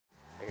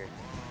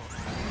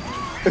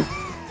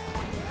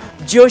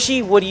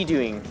Yoshi, what are you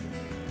doing?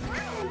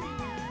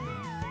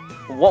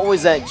 What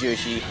was that,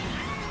 Yoshi?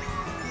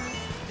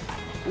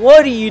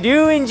 What are you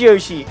doing,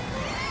 Yoshi?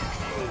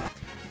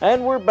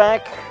 And we're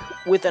back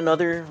with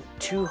another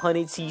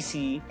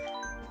 200cc.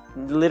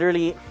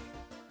 Literally,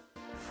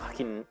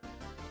 fucking.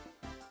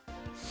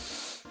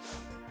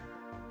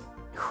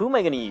 Who am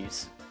I gonna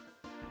use?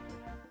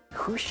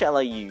 Who shall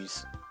I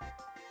use?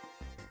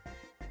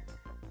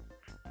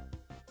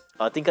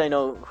 I think I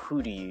know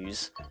who to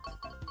use.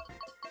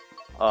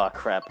 Oh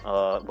crap.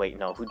 Wait,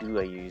 no. Who do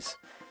I use?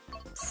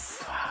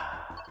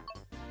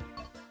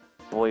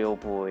 Boy, oh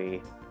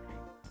boy.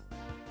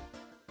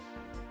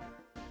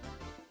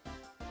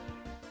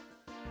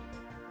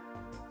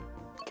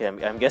 Okay,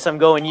 I guess I'm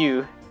going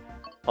you.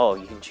 Oh,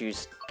 you can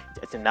choose.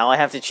 Now I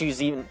have to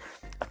choose even.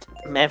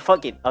 Man,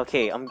 fuck it.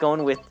 Okay, I'm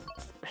going with.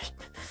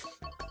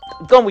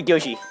 I'm going with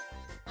Yoshi.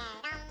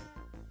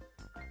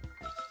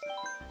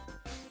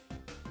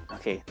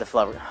 Okay, the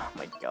flower. Oh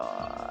my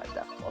god,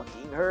 that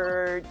fucking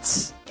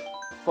hurts.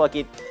 Fuck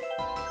it.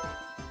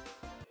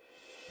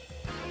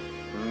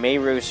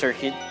 Mayro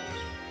circuit.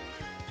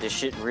 This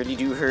shit really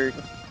do hurt.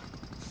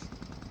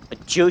 A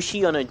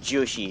Joshi on a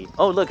Joshi.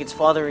 Oh look, it's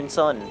father and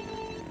son.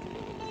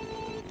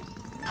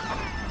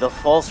 The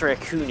false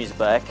raccoon is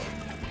back.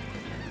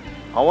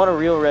 I want a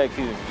real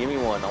raccoon. Give me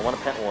one. I want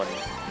to pet one.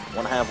 I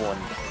want to have one.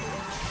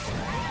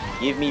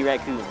 Give me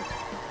raccoon.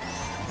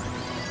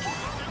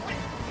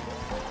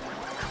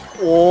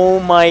 Oh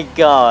my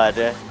god.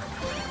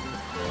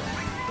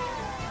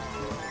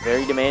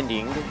 Very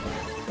demanding.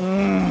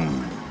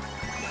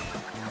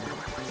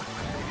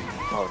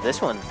 Oh,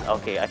 this one.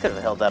 Okay, I could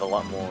have held that a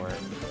lot more.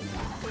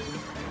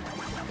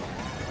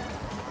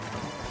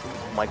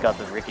 Oh my god,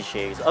 the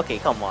ricochets. Okay,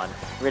 come on.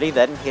 Really?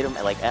 That didn't hit him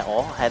like at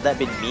all? Had that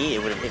been me,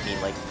 it would have hit me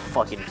like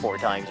fucking 4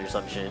 times or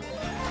some shit.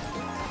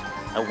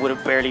 I would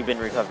have barely been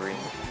recovering.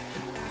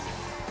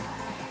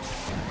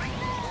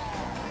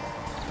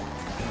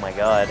 Oh my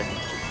god.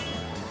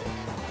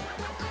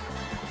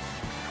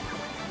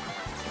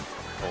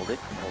 Hold it,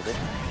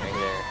 right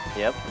there.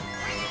 Yep.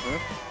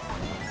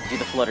 Do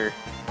the flutter.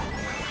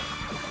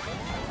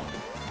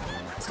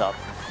 Stop.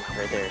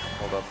 Right there.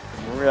 Hold up.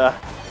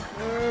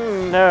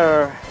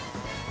 No.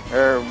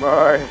 Oh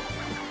my.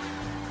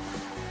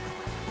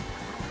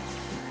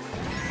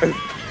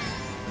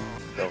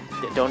 Go.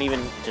 Don't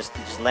even just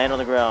land on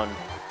the ground.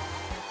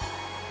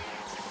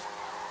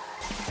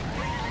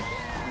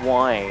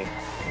 Why?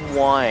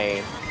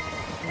 Why?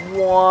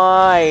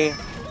 Why?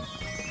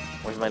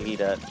 Where's my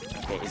lead at?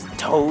 Okay, is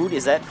Toad?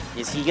 Is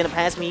he gonna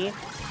pass me?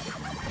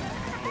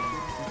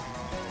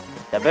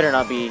 That better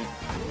not be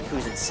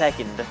who's in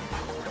second.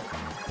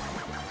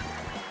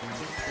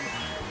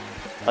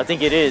 I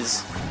think it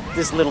is.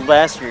 This little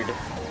bastard.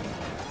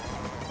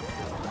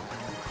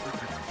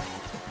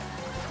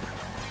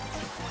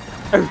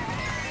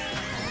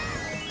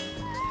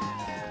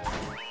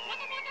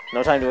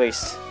 No time to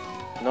waste.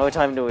 No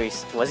time to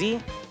waste. Was he?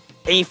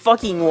 He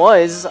fucking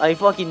was. I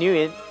fucking knew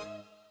it.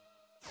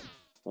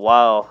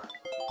 Wow.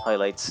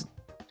 Highlights.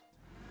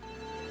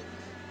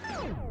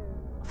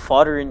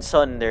 Father and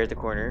son there at the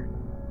corner.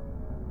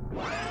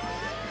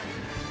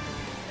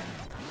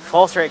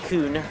 False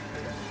raccoon.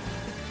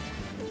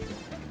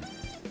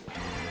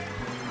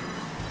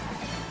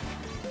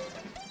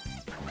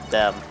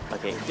 Damn.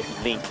 Okay,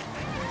 Link.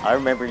 I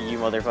remember you,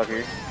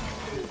 motherfucker.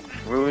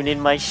 Ruining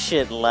my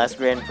shit last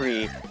Grand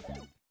Prix.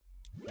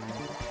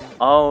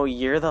 Oh,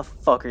 you're the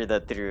fucker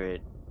that threw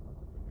it.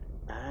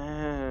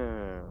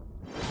 Oh.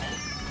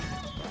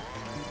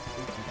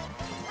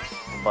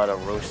 I'm about to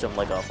roast him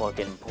like a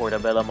fucking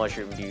portobello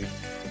mushroom, dude.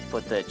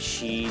 Put that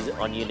cheese,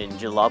 onion, and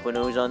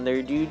jalapenos on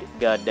there, dude.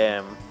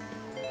 Goddamn.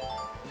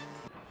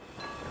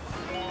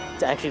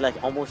 It's actually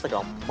like almost like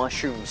a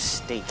mushroom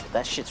steak.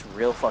 That shit's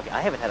real fucking.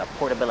 I haven't had a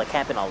portobello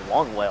cap in a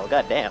long while.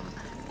 Goddamn.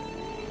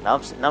 Now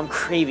I'm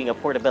craving a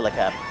portobello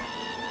cap.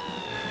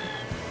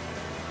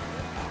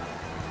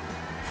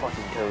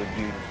 Fucking Toad,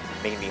 dude,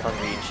 making me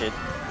hungry and shit.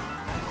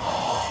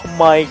 Oh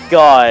my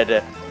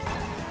god.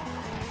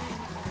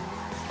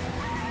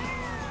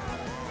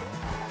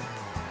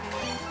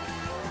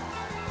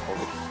 Hold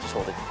it. Just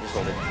hold it. Just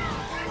hold it.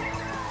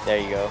 There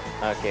you go.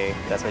 Okay,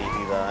 that's how you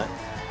do that.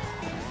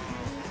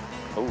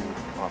 Oh,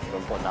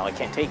 well, now I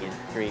can't take it.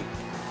 Great.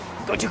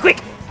 Go too quick!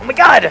 Oh my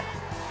god!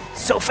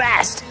 So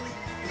fast!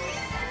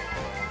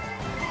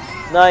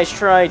 Nice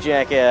try,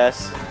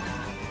 jackass.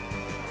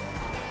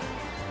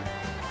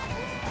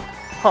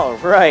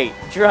 Alright,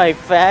 drive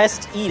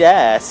fast, eat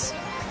ass.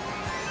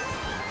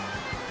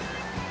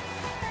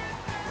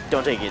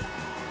 Don't take it.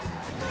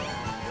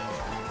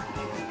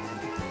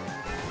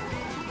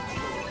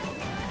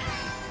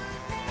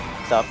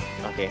 Stop.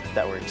 Okay,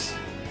 that works.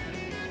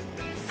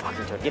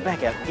 Fucking Toad, get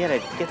back out. Get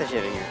that shit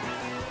out of here.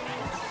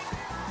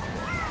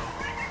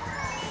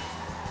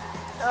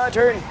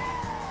 Turn!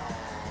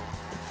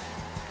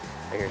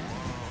 Right here.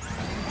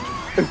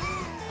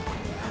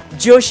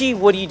 Yoshi,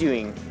 what are you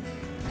doing?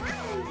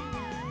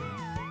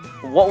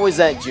 What was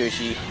that,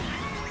 Yoshi?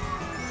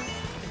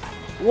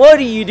 What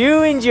are you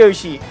doing,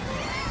 Yoshi?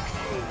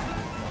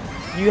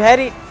 You had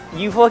it.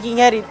 You fucking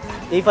had it.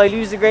 If I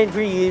lose the Grand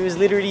Prix, it was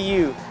literally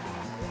you.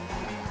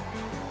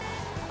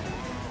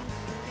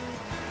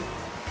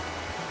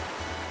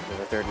 In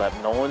the third lap,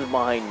 no one's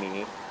behind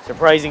me.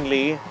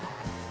 Surprisingly.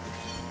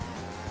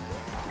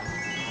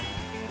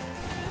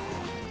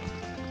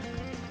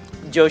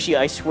 Yoshi,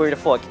 I swear to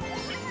fuck.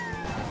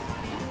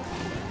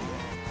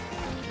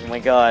 Oh my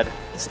god.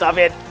 Stop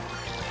it!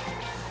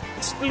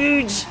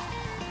 Splooge!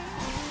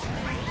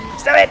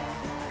 Stop it!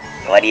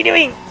 What are you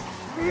doing?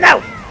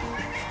 No!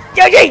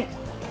 Yoshi!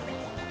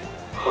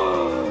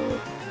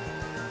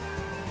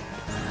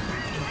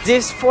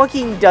 This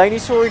fucking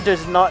dinosaur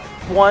does not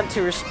want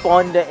to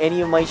respond to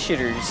any of my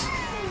shitters.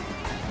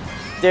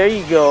 There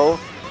you go.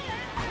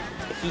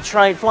 He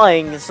tried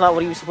flying, it's not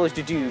what he was supposed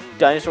to do.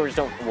 Dinosaurs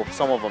don't, well,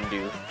 some of them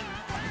do.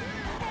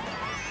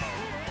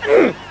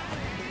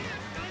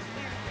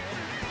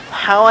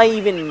 How I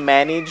even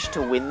managed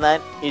to win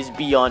that is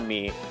beyond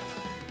me.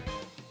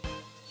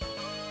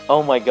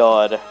 Oh my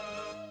god.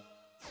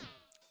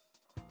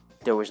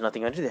 There was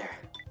nothing under there.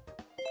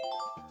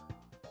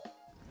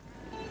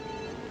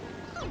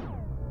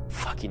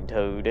 Fucking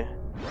toad.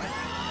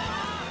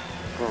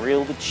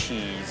 Grilled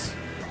cheese.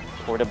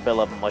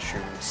 Portobello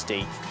mushroom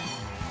steak.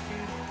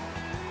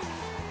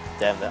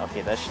 Damn that.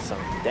 Okay, that should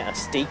sound. Damn,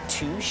 steak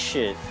too?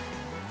 Shit.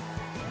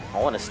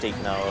 I want a steak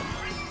now.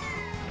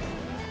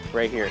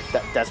 Right here.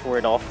 That's where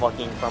it all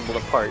fucking crumbled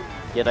apart.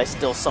 Yet I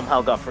still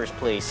somehow got first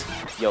place.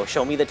 Yo,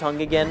 show me the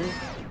tongue again.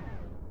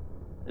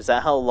 Is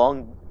that how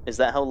long? Is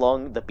that how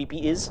long the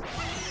pee-pee is?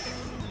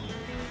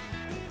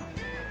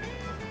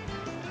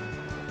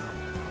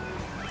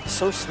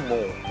 So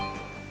small.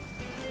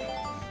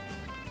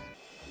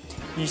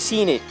 You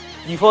seen it.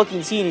 You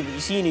fucking seen it. You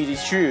seen it.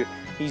 It's true.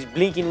 He's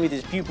blinking with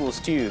his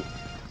pupils too.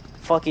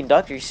 Fucking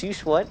Dr.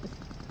 Seuss, what?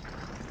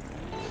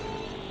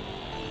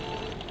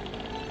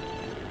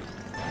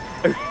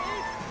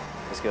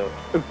 Let's go.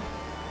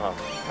 Oh,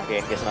 okay,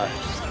 I guess not.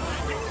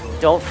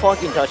 Don't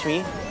fucking touch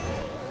me.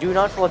 Do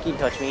not fucking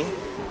touch me.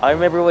 I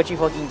remember what you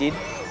fucking did.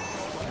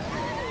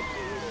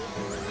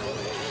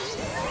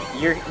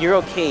 You're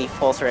okay,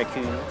 false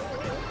raccoon.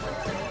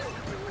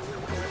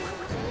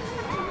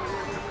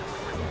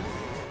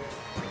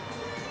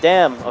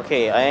 Damn,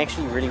 okay, I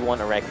actually really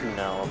want a raccoon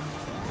now.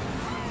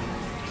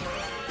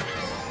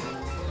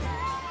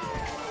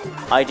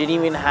 I didn't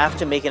even have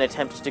to make an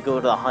attempt to go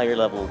to the higher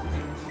level.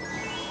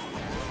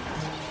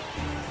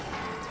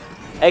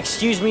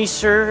 Excuse me,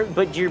 sir,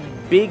 but your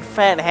big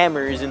fat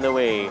hammer is in the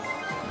way.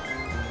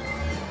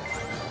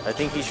 I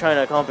think he's trying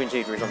to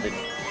compensate for something.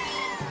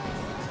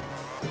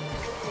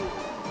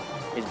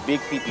 His big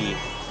pee-pee.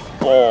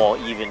 Ball,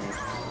 even.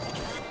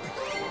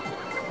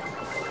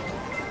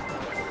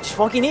 Just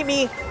fucking hit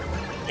me!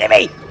 Hit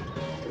me!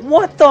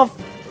 What the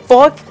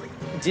fuck?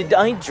 Did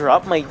I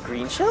drop my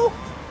green shell?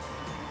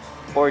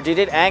 Or did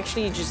it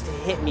actually just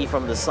hit me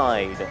from the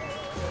side?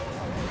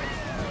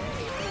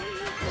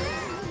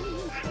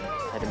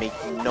 I had to make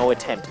no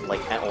attempt,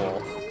 like, at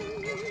all.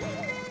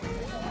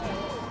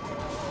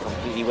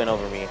 Completely went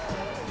over me.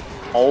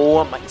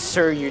 Oh my,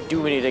 sir, you're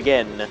doing it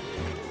again.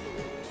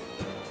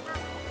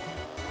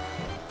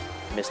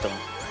 Missed him.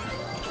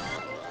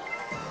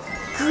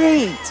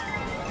 Great!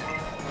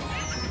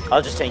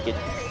 I'll just tank it.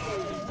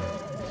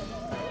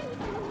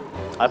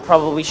 I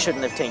probably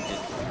shouldn't have tanked it.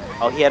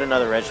 Oh, he had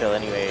another red shell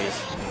anyways.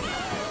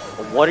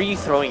 What are you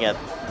throwing at?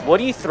 What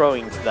are you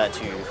throwing that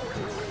to?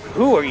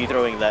 Who are you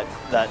throwing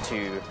that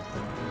to?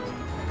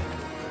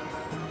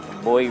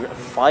 Boy,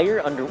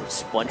 fire under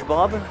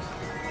SpongeBob?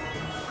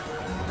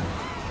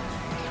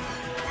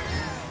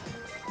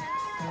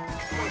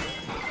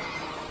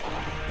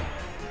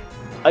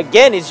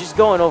 Again, it's just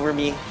going over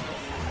me.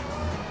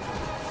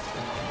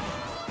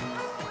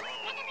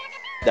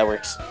 That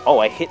works. Oh,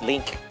 I hit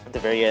Link at the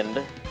very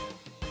end.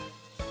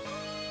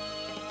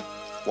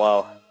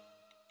 Wow.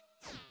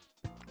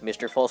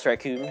 Mr. False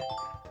Raccoon.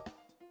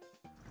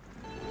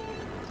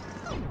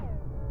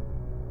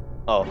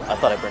 Oh, I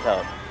thought I burnt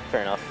out.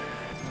 Fair enough.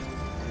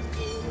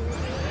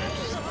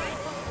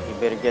 You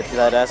better get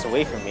that ass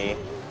away from me.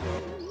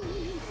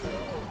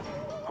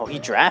 Oh, he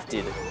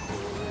drafted.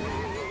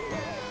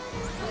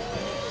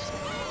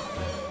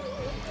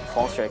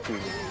 False Raccoon.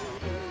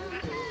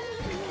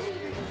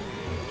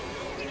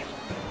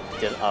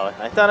 Oh,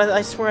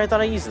 I swear I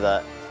thought I used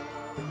that.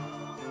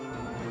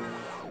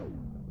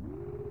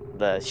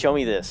 Show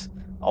me this.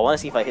 I want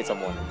to see if I hit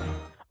someone.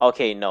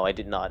 Okay, no, I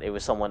did not. It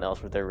was someone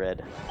else with their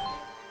red.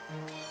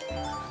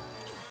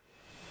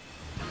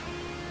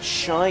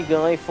 Shy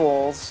Guy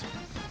falls.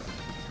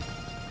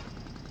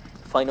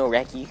 Final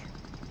Racky.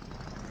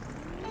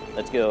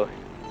 Let's go.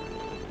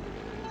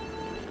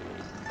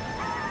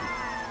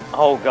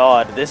 Oh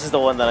god, this is the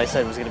one that I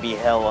said was going to be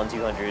hell on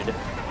 200.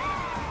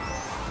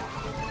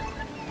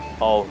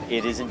 Oh,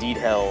 it is indeed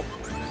hell.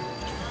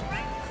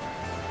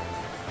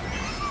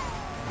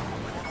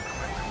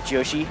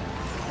 Yoshi.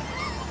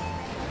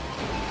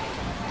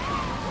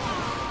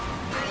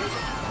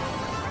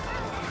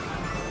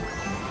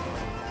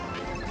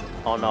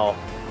 Oh no.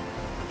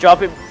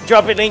 Drop it,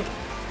 Link!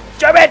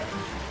 Drop it!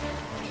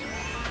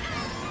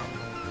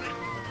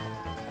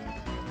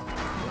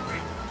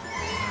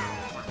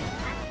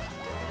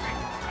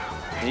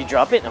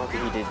 drop it? Okay,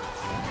 he did.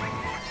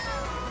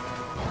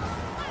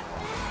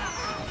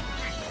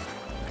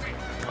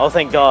 Oh,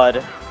 thank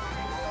God.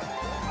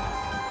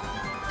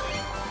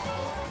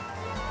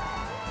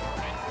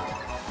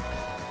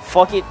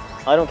 Fuck it.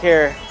 I don't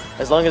care.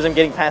 As long as I'm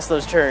getting past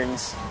those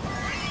turns.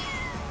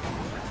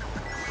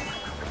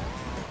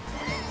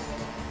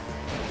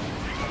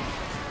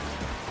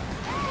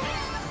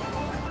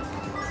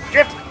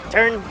 Drift!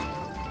 Turn!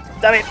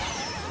 Damn it!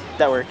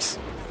 That works.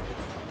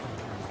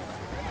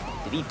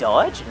 Did he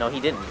dodge? No, he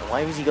didn't.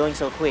 Why was he going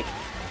so quick?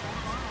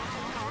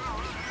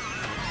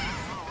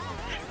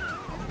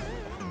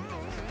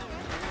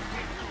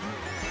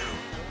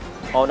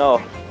 Oh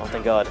no. Oh,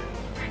 thank God.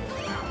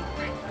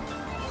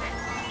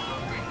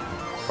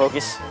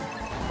 Focus.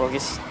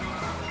 Focus.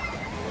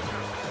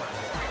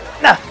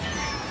 Nah!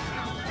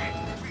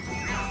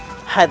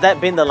 Had that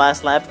been the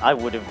last lap, I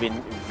would have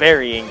been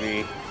very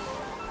angry.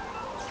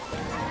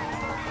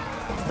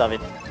 Stop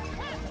it.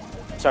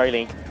 Sorry,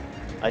 Link.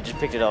 I just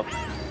picked it up.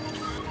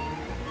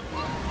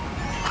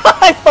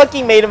 I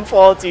fucking made him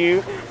fall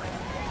too.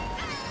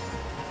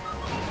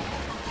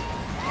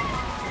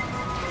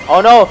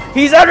 Oh no!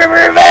 He's out of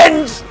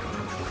revenge!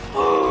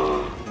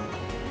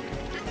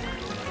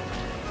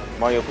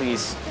 Mario,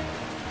 please.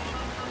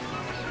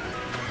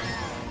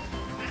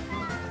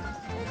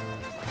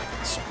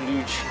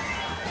 Splooge.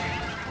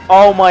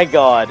 Oh my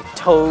God.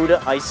 Toad,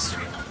 I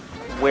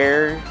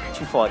swear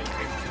to fuck.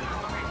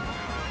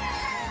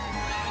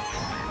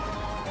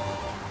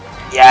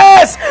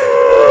 Yes!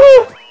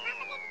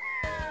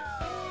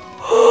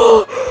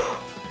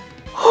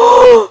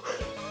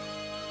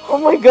 Oh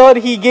my God,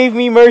 he gave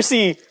me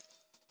mercy.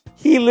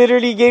 He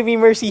literally gave me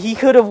mercy. He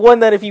could have won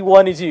that if he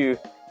wanted to.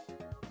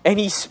 And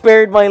he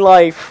spared my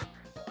life.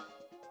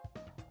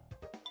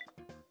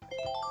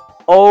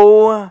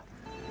 Oh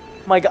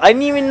my God. I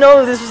didn't even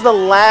know this was the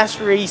last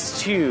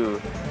race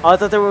too. I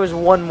thought there was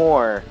one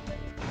more.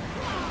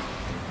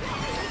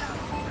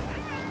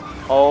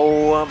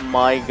 Oh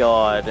my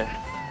God.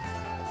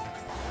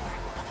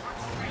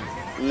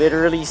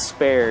 Literally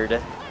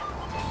spared.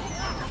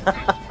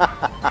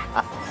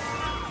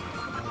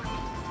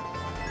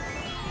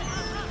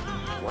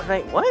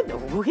 What?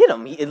 Who hit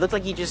him? It looked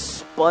like he just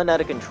spun out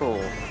of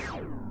control.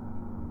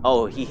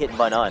 Oh, he hit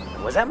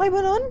Banan. Was that my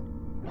Banan?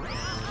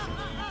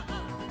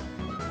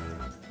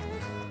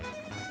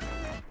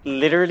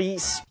 Literally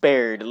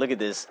spared. Look at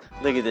this.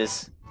 Look at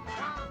this.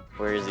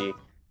 Where is he?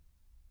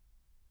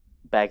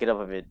 Back it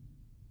up a bit.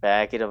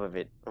 Back it up a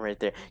bit. Right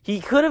there. He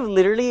could have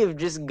literally have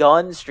just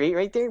gone straight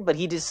right there, but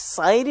he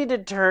decided to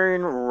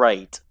turn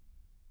right.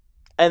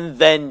 And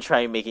then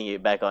try making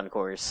it back on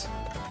course.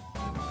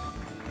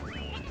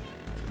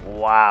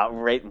 Wow,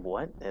 right,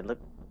 what? And look.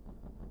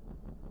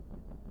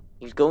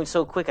 He was going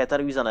so quick, I thought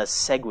he was on a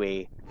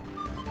Segway.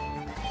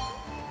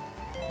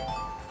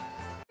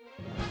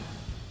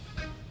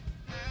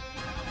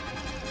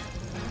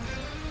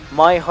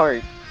 My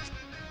heart.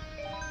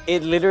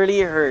 It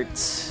literally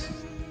hurts.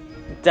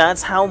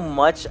 That's how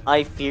much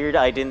I feared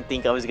I didn't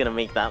think I was gonna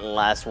make that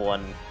last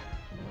one.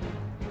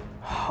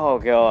 Oh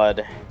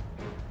God.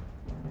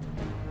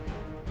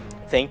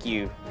 Thank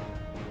you,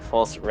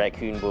 false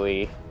raccoon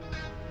boy.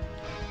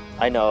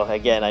 I know,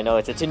 again, I know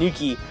it's a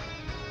tanuki.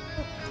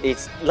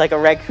 It's like a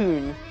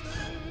raccoon.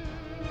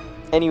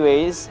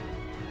 Anyways,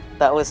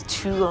 that was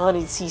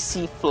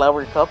 200cc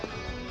Flower Cup.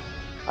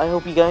 I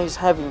hope you guys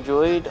have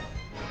enjoyed.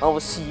 I will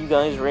see you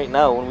guys right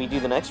now when we do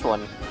the next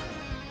one.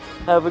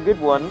 Have a good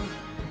one.